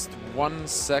there's just one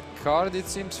sec card, it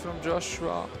seems, from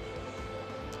Joshua.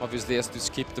 Obviously has to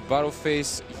skip the battle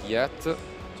phase yet. So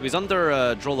he's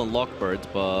under Droll and Lockbird,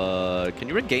 but can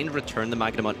you return the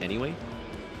Magnamon anyway?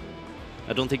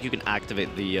 I don't think you can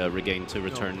activate the regain to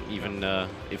return, even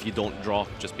if you don't draw,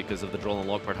 just because of the Droll and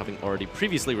Lockbird having already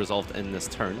previously resolved in this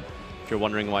turn. If you're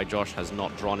wondering why Josh has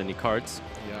not drawn any cards,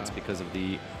 it's because of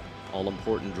the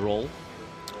all-important Droll.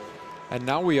 And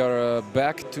now we are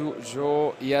back to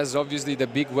Joe. He has obviously the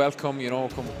big welcome, you know,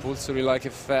 compulsory-like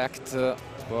effect.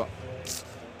 But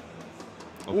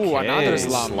ooh, another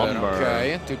slumber.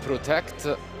 Okay, to protect.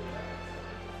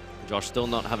 Josh still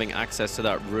not having access to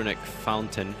that Runick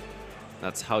fountain.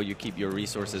 That's how you keep your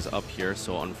resources up here.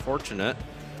 So unfortunate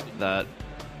that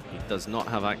he does not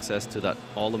have access to that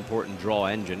all-important draw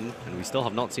engine, and we still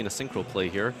have not seen a synchro play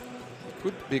here.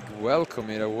 Could big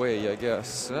welcome it away, I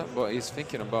guess, but he's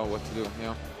thinking about what to do.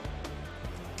 Yeah.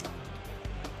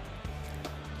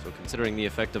 So considering the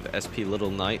effect of SP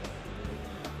Little Knight,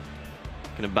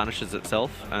 kind of banishes itself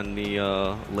and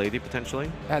the lady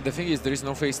potentially. Yeah, the thing is there is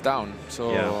no face down,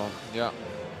 so yeah.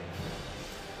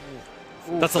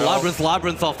 That's a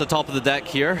Labrynth off the top of the deck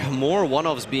here. More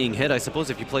one-offs being hit. I suppose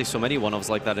if you play so many one-offs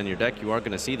like that in your deck, you are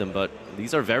going to see them, but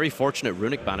these are very fortunate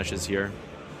Runick banishes here.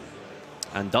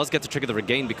 And does get to trigger the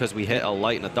regain because we hit a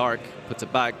light and a dark. Puts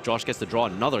it back. Josh gets to draw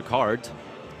another card.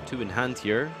 2 in hand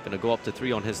here. Going to go up to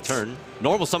 3 on his turn.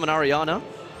 Normal summon Ariana.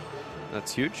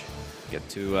 That's huge. Get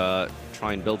to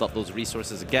try and build up those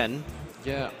resources again.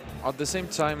 Yeah. At the same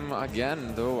time,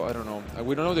 again, though, I don't know.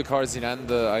 We don't know the cards in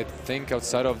hand, I think,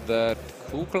 outside of the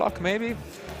Cool Clock, maybe.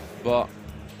 But,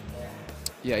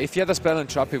 yeah, if he had a spell and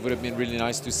trap, it would have been really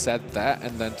nice to set that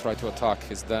and then try to attack,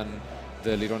 because then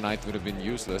the Little Knight would have been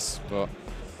useless. But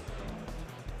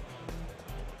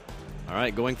all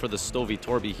right, going for the Stovey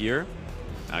Torby here.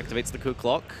 Activates the Cool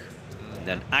Clock, and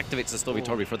then activates the Stovey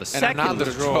Torby for the second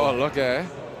draw. Okay.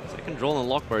 Second Droll and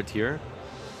Lockbird here.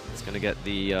 It's going to get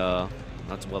the...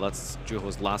 that's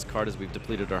Joo-Ho's last card as we've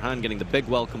depleted our hand, getting the big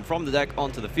welcome from the deck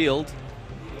onto the field.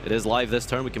 It is live this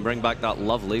turn. We can bring back that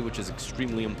Lovely, which is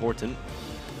extremely important.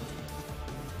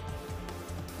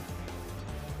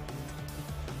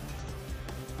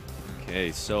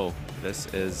 Okay, so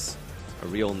this is a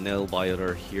real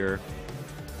nail-biter here.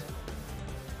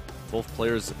 Both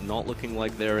players not looking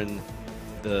like they're in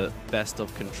the best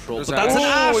of control. But that's an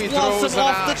Ash Blossom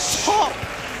off the top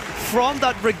from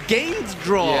that regained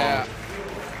draw. Yeah.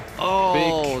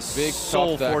 Oh, big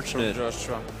so top deck fortunate. From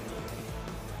Joshua.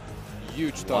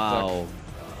 Huge top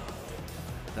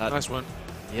deck. Nice one.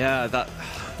 Yeah,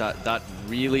 that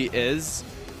really is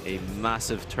a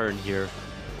massive turn here.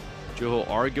 Joo-Ho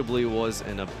arguably was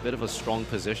in a bit of a strong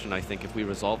position. I think if we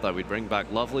resolve that, we'd bring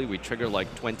back Lovely. We'd trigger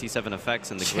like 27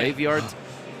 effects in the graveyard.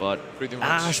 But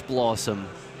Ash Blossom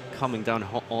coming down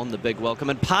on the big welcome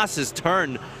and passes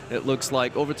turn. It looks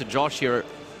like over to Josh here.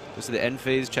 Goes to the end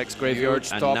phase, checks graveyard,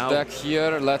 huge and top now deck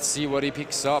here. Let's see what he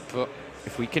picks up.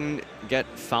 If we can get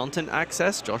fountain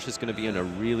access, Josh is going to be in a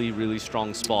really, really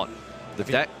strong spot. The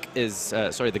deck is,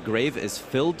 sorry, the grave is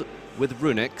filled with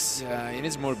Runicks. Yeah, he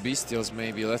needs more Bystials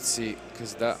maybe. Let's see,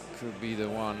 because that could be the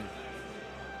one.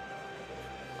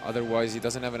 Otherwise, he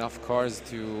doesn't have enough cards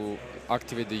to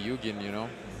activate the Yugin, you know?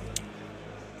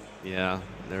 Yeah,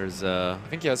 there's... I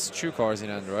think he has 2 cards in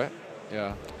hand, right?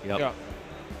 Yeah. Yep. Yeah.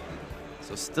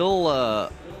 So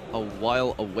still a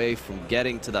while away from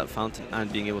getting to that fountain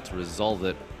and being able to resolve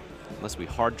it. Unless we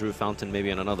hard drew fountain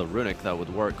maybe on another Runick, that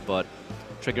would work, but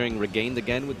triggering regained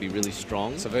again would be really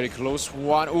strong. It's a very close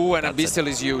one. Ooh, and a Bystial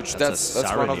is huge. That's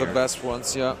one of the best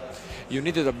ones, yeah. You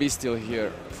needed a Bystial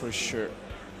here, for sure.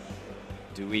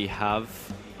 Do we have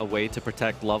a way to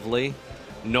protect Lovely?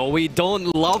 No, we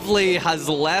don't. Lovely has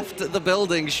left the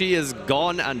building. She is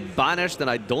gone and banished, and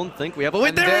I don't think we have a...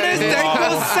 Wait, there it is!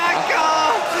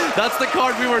 Denko! That's the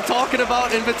card we were talking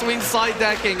about in between side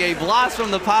decking. A blast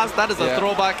from the past. That is a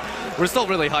throwback. We're still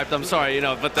really hyped, I'm sorry, you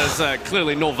know, but there's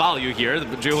clearly no value here.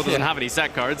 Joo-Ho doesn't have any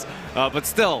set cards, but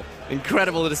still,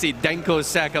 incredible to see Denko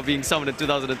Seka being summoned in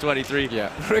 2023. Yeah,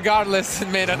 regardless, it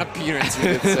made an appearance.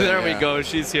 There we go,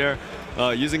 she's here,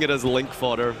 using it as link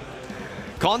fodder.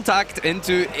 Contact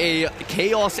into a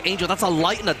Chaos Angel. That's a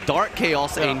light and a dark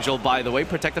Chaos Angel, by the way,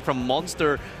 protected from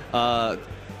monster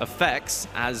effects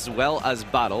as well as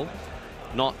battle.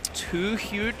 Not too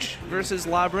huge versus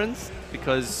Labrynth,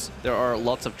 because there are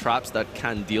lots of traps that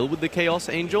can deal with the Chaos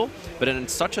Angel, but in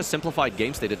such a simplified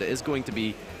game state, it is going to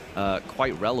be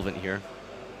quite relevant here.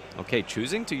 Okay,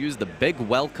 choosing to use the big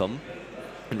welcome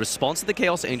in response to the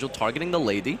Chaos Angel, targeting the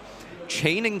lady,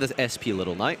 chaining the SP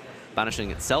Little Knight,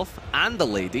 banishing itself and the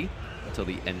lady until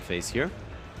the end phase here.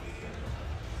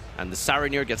 And the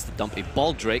Saronir gets to dump a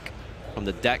Baldrake from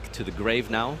the deck to the grave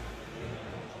now.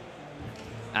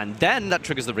 And then that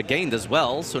triggers the regained as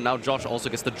well, so now Josh also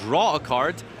gets to draw a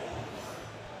card.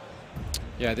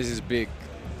 Yeah, this is big.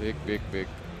 Big.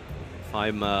 If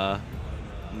I'm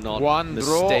not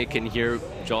mistaken here,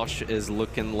 Josh is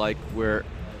looking like we're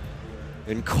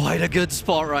in quite a good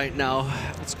spot right now.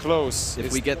 It's close.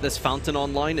 If we get this fountain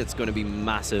online, it's going to be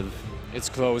massive. It's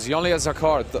close. He only has a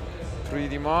card,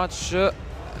 pretty much.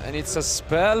 And it's a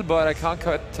spell, but I can't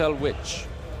quite tell which.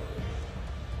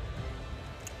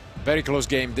 Very close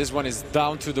game. This one is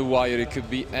down to the wire. It could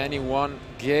be any one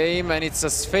game, and it's a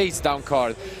face down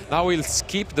card. Now we'll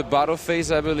skip the battle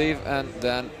phase, I believe, and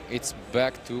then it's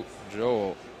back to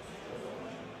Joo-Ho.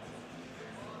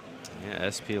 Yeah,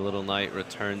 SP Little Knight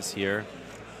returns here,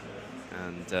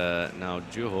 and now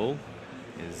Joo-Ho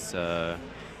is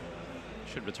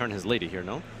should return his lady here.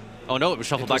 No? Oh no, it was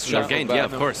shuffled back to the regained. Yeah,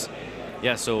 of course.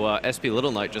 Yeah, so SP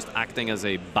Little Knight just acting as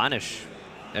a banish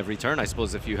every turn, I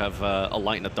suppose, if you have a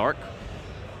light and a dark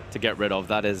to get rid of.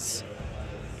 That is,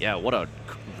 yeah, what a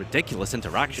ridiculous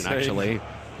interaction, actually.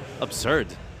 Absurd.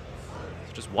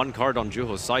 It's just one card on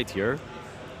Joo-Ho's side here.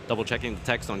 Double checking the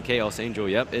text on Chaos Angel.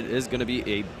 Yep, it is going to be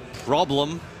a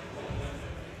problem.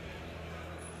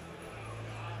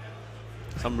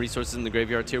 Some resources in the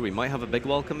graveyard here. We might have a big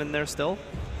welcome in there still.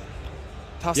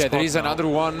 Yeah, there is another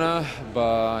one,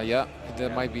 but yeah,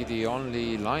 that might be the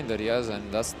only line that he has,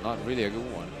 and that's not really a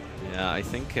good one. Yeah, I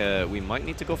think we might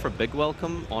need to go for big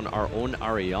welcome on our own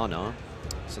Ariana,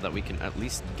 so that we can at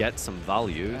least get some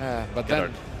value. But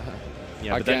then,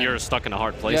 but then you're stuck in a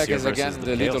hard place here. Yeah, because again,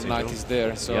 the Little Knight is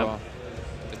there, so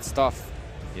it's tough.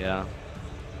 Yeah,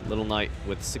 Little Knight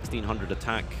with 1600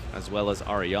 attack as well as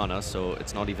Ariana, so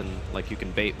it's not even like you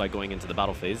can bait by going into the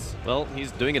battle phase. Well,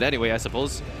 he's doing it anyway, I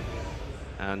suppose.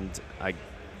 And I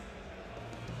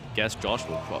guess Josh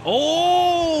will...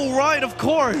 Oh, right, of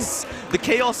course! The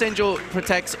Chaos Angel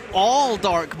protects all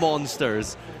dark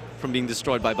monsters from being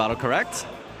destroyed by battle, correct?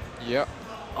 Yeah.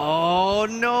 Oh,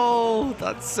 no!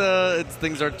 That's...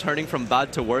 things are turning from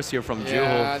bad to worse here from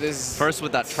Joo-Ho. First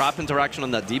with that trap interaction on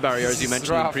that D-barrier, as you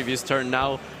mentioned in the previous turn.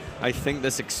 Now, I think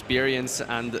this experience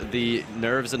and the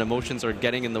nerves and emotions are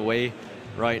getting in the way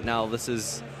right now. This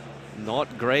is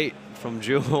not great from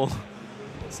Joo-Ho.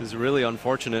 This is really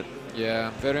unfortunate.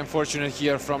 Yeah, very unfortunate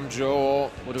here from Joo-Ho.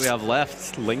 What do we have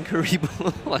left? Linkery?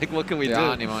 Like, what can we do?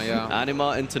 Anima, yeah.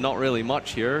 Anima into not really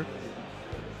much here.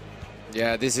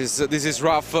 Yeah, this is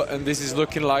rough, and this is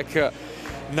looking like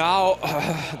now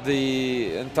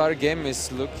the entire game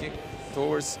is looking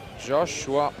towards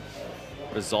Joshua.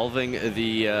 Resolving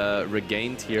the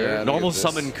regained here. Yeah, normal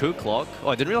summon Ku Klok. Oh,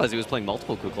 I didn't realize he was playing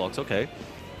multiple Ku Kloks. Okay.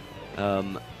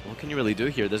 What can you really do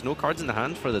here? There's no cards in the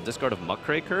hand for the discard of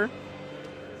Muckraker.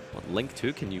 What Link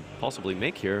 2 can you possibly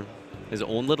make here? His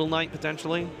own Little Knight,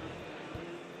 potentially?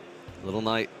 Little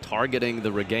Knight targeting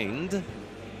the regained. And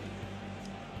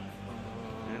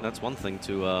that's one thing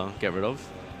to get rid of.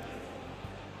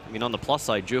 I mean, on the plus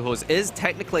side, Joo-Ho's is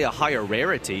technically a higher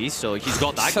rarity, so he's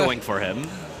got that going for him.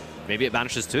 Maybe it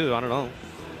banishes too, I don't know.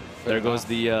 There goes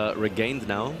the regained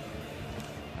now.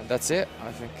 And that's it,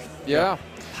 I think. Yeah.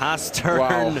 Pass turn.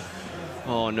 Wow.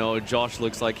 Oh no, Josh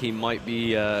looks like he might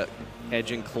be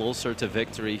edging closer to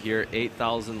victory here.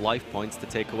 8,000 life points to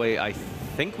take away. I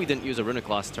think we didn't use a Runick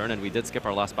last turn, and we did skip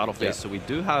our last battle phase, so we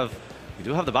do have We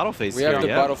do have the battle phase We here, have the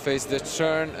battle phase this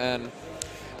turn, and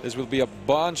this will be a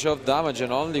bunch of damage,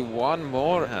 and only one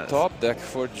more top deck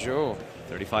for Joe.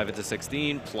 35 into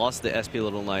 16, plus the SP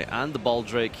Little Knight and the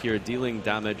Baldrake here dealing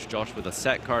damage. Josh with a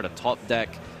set card, a top deck,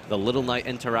 the Little Knight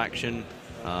interaction.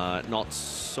 Not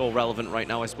so relevant right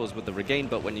now, I suppose, with the regain,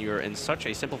 but when you're in such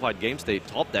a simplified game state,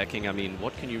 top decking, I mean,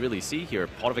 what can you really see here?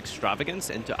 Pot of Extravagance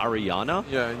into Ariana?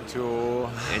 Yeah,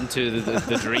 into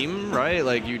the dream, right?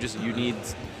 Like, you need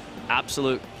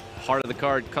absolute heart of the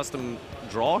card custom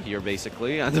draw here,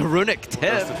 basically. And the Runick tip.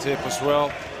 That's the tip as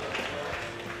well.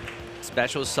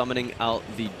 Special summoning out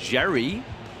the Jerry.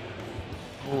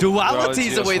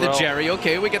 Dualities away the Jerry.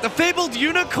 Okay, we get the Fabled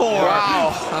Unicorn.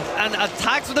 Wow. And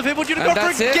attacks with the Fabled Unicorn for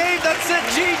it. game. That's it.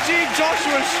 GG.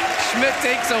 Joshua Schmidt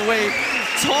takes away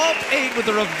top 8 with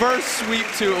a reverse sweep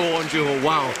 2-0 on Joo-Ho.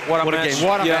 Wow. What a match. game.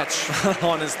 What a match.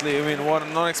 Honestly, I mean,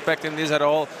 not expecting this at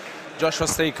all. Joshua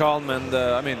stay calm, and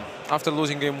I mean, after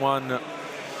losing game 1,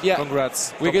 yeah,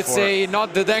 congrats. We could say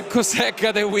not the Denko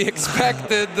Sekka that we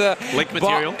expected. Link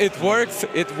material. It worked.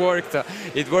 It worked.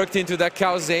 It worked into that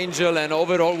Chaos Angel, and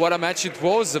overall, what a match it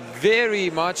was.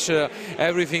 Very much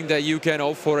everything that you can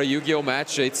hope for a Yu-Gi-Oh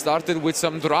match. It started with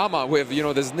some drama, with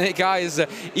the Snake Eyes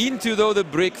into the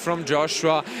brick from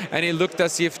Joshua, and it looked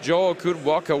as if Joe could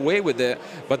walk away with it.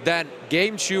 But then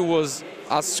game 2 was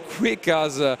as quick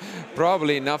as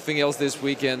probably nothing else this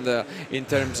weekend in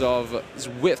terms of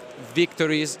swift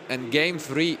victories. And game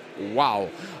 3, wow.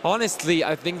 Honestly,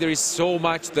 I think there is so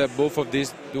much that both of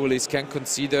these duelists can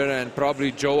consider, and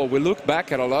probably Joe will look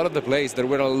back at a lot of the plays. There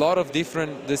were a lot of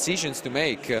different decisions to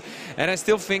make, and I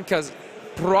still think as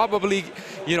probably,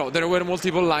 there were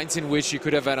multiple lines in which you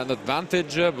could have had an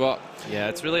advantage, but... Yeah,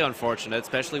 it's really unfortunate,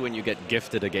 especially when you get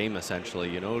gifted a game,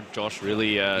 essentially. Josh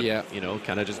really,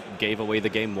 kind of just gave away the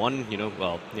game 1,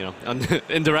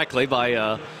 indirectly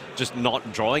by just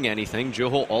not drawing anything.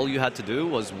 Joo-Ho, all you had to do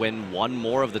was win one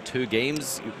more of the 2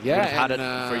 games. You would have had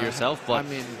it for yourself, but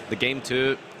the game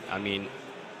 2,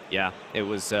 yeah, it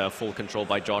was full control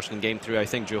by Josh in game 3. I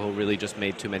think Joo-Ho really just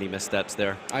made too many missteps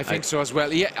there. I think so as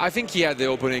well. Yeah, I think he had the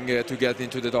opening to get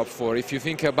into the top 4. If you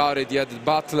think about it, he had the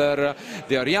Butler,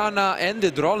 the Ariana, and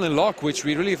the Droll Lock, which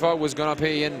we really thought was going to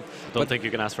pay in. Don't think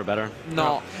you can ask for better.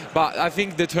 No, but I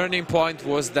think the turning point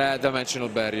was the dimensional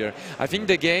barrier. I think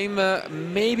the game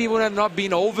maybe would have not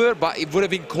been over, but it would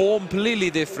have been completely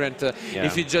different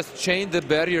if you just changed the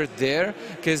barrier there,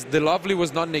 because the Lovely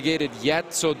was not negated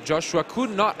yet, so Joshua could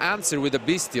not answer with a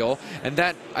Bystial, and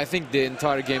that, I think, the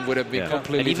entire game would have been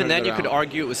completely And even then, around. you could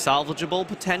argue it was salvageable,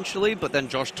 potentially, but then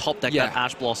Josh top-decked that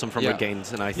Ash Blossom from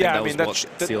Regains, and I think that was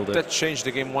what sealed it. That changed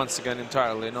the game once again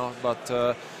entirely,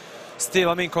 but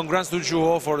still, congrats to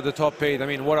Joo-Ho for the top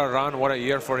 8. What a run, what a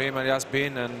year for him it has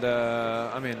been, and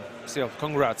still,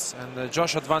 congrats. And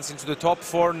Josh advanced into the top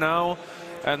 4 now,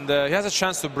 and he has a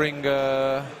chance to bring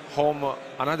home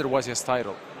another YCS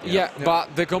title. Yeah,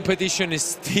 but the competition is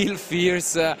still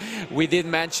fierce. We did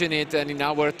mention it, and in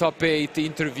our top 8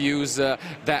 interviews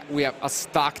that we have a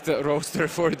stacked roster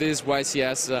for this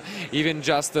YCS. Even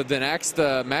just the next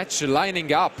match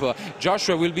lining up,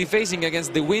 Joshua will be facing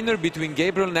against the winner between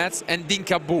Gabriel Nets and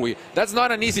Dinka Bui. That's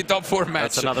not an easy top 4 match.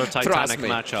 That's another Titanic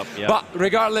matchup. Yeah. But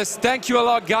regardless, thank you a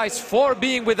lot, guys, for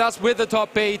being with us with the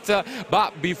top 8.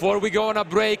 But before we go on a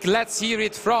break, let's hear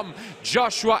it from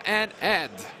Joshua and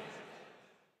Ed.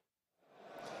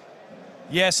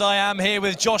 Yes, I am here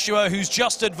with Joshua, who's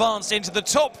just advanced into the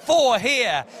top 4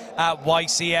 here at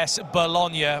YCS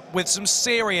Bologna with some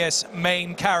serious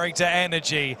main character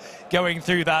energy going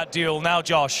through that duel. Now,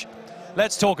 Josh,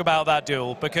 let's talk about that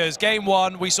duel, because game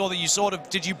 1, we saw that you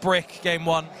did you brick game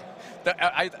 1?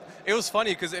 It was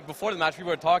funny because before the match we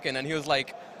were talking and he was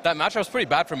like, that matchup was pretty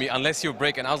bad for me unless you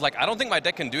break. And I was like, I don't think my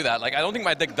deck can do that. Like, I don't think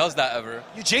my deck does that ever.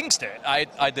 You jinxed it.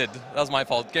 I did. That was my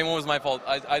fault. Game 1 was my fault.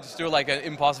 I just threw like an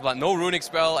impossible, no Runick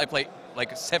spell. I played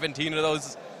like 17 of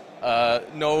those.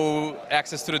 No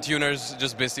access to the tuners,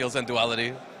 just Bystials and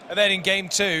Duality. And then in game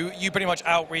 2, you pretty much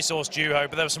out-resourced Joo-Ho,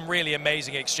 but there were some really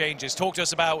amazing exchanges. Talk to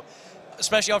us about,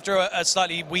 especially after a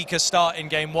slightly weaker start in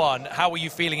game 1, how were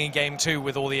you feeling in game 2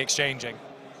 with all the exchanging?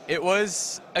 It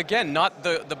was, again, not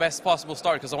the best possible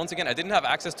start, because once again, I didn't have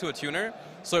access to a tuner,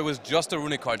 so it was just a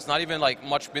Runick card. It's not even like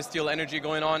much Bystial energy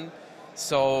going on.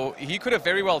 So he could have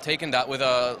very well taken that with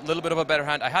a little bit of a better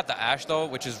hand. I had the Ash, though,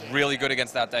 which is really good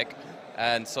against that deck.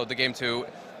 And so the game 2,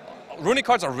 Runick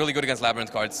cards are really good against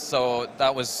Labrynth cards. So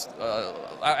that was,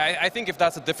 I think if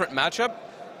that's a different matchup,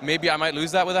 maybe I might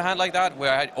lose that with a hand like that,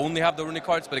 where I only have the Runick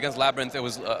cards, but against Labrynth, it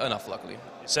was enough, luckily.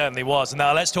 It certainly was.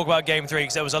 Now let's talk about Game 3,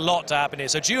 because there was a lot to happen here.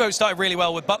 So Joo-Ho started really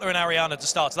well with Butler and Ariana to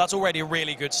start, so that's already a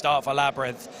really good start for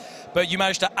Labrynth. But you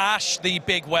managed to Ash the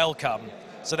big welcome.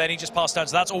 So then he just passed down,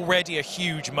 so that's already a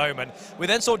huge moment. We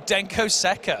then saw Denko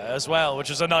Seka as well, which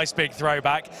was a nice big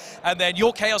throwback. And then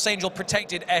your Chaos Angel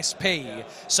protected SP.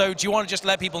 So do you want to just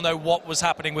let people know what was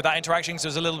happening with that interaction? Because there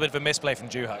was a little bit of a misplay from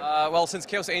Joo-Ho. Well, since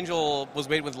Chaos Angel was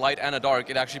made with light and a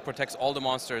dark, it actually protects all the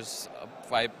monsters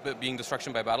by being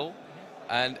destruction by battle.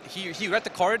 And he read the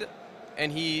card,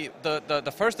 and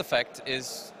the first effect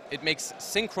is it makes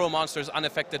synchro monsters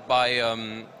unaffected by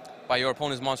your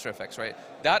opponent's monster effects, right?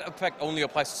 That effect only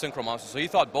applies to synchro monsters. So he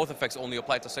thought both effects only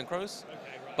applied to synchros. Okay,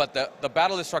 right. But the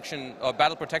battle destruction,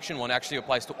 battle protection one actually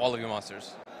applies to all of your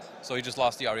monsters. So he just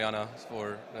lost the Ariana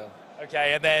for...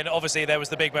 Okay, and then obviously there was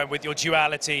the big moment with your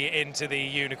duality into the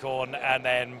Unicorn and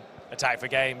then attack for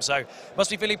game. So must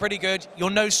be feeling pretty good.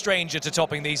 You're no stranger to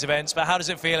topping these events, but how does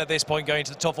it feel at this point going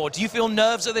to the top 4? Do you feel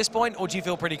nerves at this point, or do you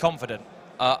feel pretty confident?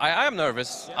 I am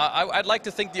nervous. Yeah. I'd like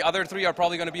to think the other 3 are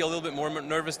probably going to be a little bit more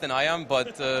nervous than I am,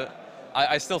 but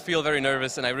I still feel very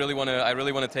nervous, and I really want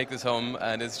to take this home.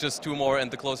 And it's just 2 more,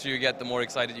 and the closer you get, the more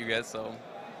excited you get. So,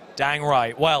 dang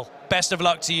right. Well, best of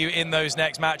luck to you in those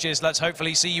next matches. Let's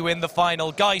hopefully see you in the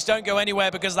final. Guys, don't go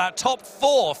anywhere, because that top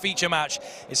 4 feature match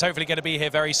is hopefully going to be here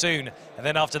very soon. And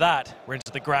then after that, we're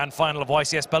into the grand final of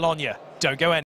YCS Bologna. Don't go anywhere.